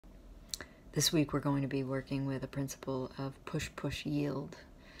This week we're going to be working with a principle of push, push, yield.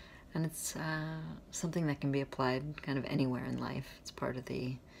 And it's something that can be applied kind of anywhere in life. It's part of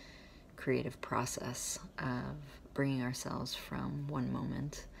the creative process of bringing ourselves from one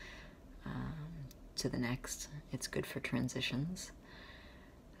moment to the next. It's good for transitions,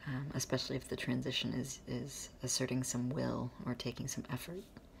 especially if the transition is asserting some will or taking some effort.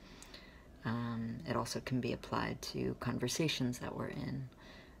 It also can be applied to conversations that we're in,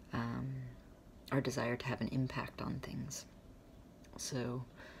 our desire to have an impact on things. So,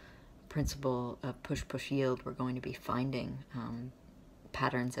 principle of push, push, yield, we're going to be finding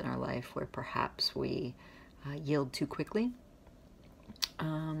patterns in our life where perhaps we yield too quickly,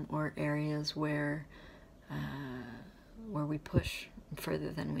 or areas where we push further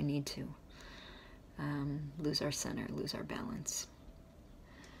than we need to, lose our center, lose our balance.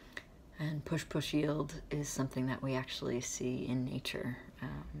 And push, push, yield is something that we actually see in nature.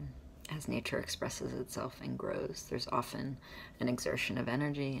 As nature expresses itself and grows, there's often an exertion of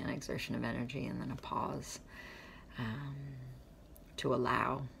energy, and then a pause to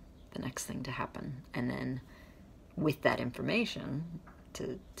allow the next thing to happen. And then with that information,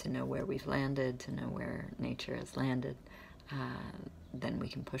 to know where we've landed, to know where nature has landed, then we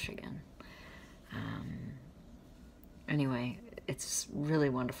can push again. Anyway, it's really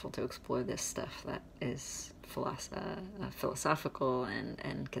wonderful to explore this stuff that is philosophical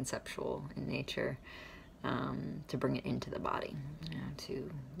and conceptual in nature, to bring it into the body, to,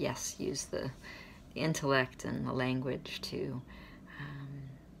 yes, use the intellect and the language to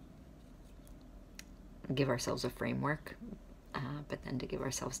give ourselves a framework, but then to give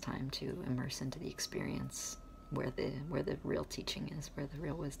ourselves time to immerse into the experience where the real teaching is, where the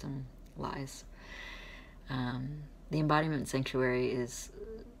real wisdom lies. The embodiment sanctuary is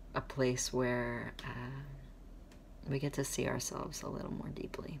a place where we get to see ourselves a little more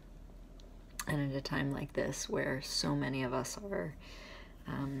deeply. And at a time like this, where so many of us are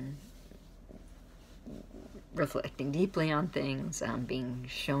reflecting deeply on things, being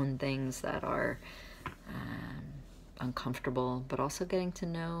shown things that are uncomfortable, but also getting to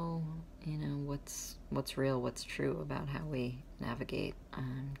know, what's real, what's true about how we navigate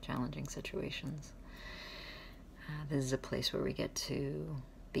challenging situations. This is a place where we get to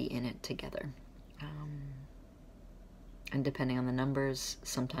be in it together. And depending on the numbers,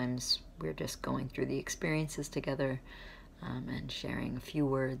 sometimes we're just going through the experiences together, and sharing a few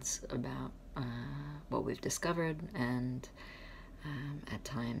words about what we've discovered, and at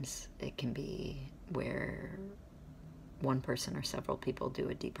times it can be where one person or several people do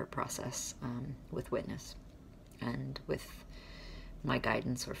a deeper process with witness and with my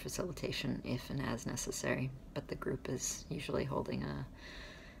guidance or facilitation if and as necessary, but the group is usually holding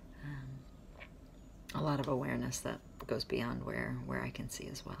a lot of awareness that goes beyond where I can see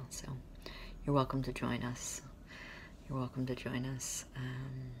as well. So you're welcome to join us. You're welcome to join us.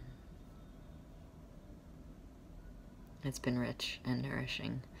 It's been rich and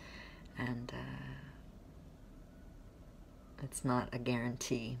nourishing, and it's not a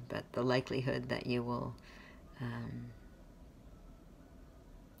guarantee, but the likelihood that you will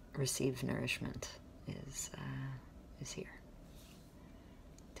receive nourishment is here.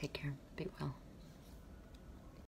 Take care. Be well.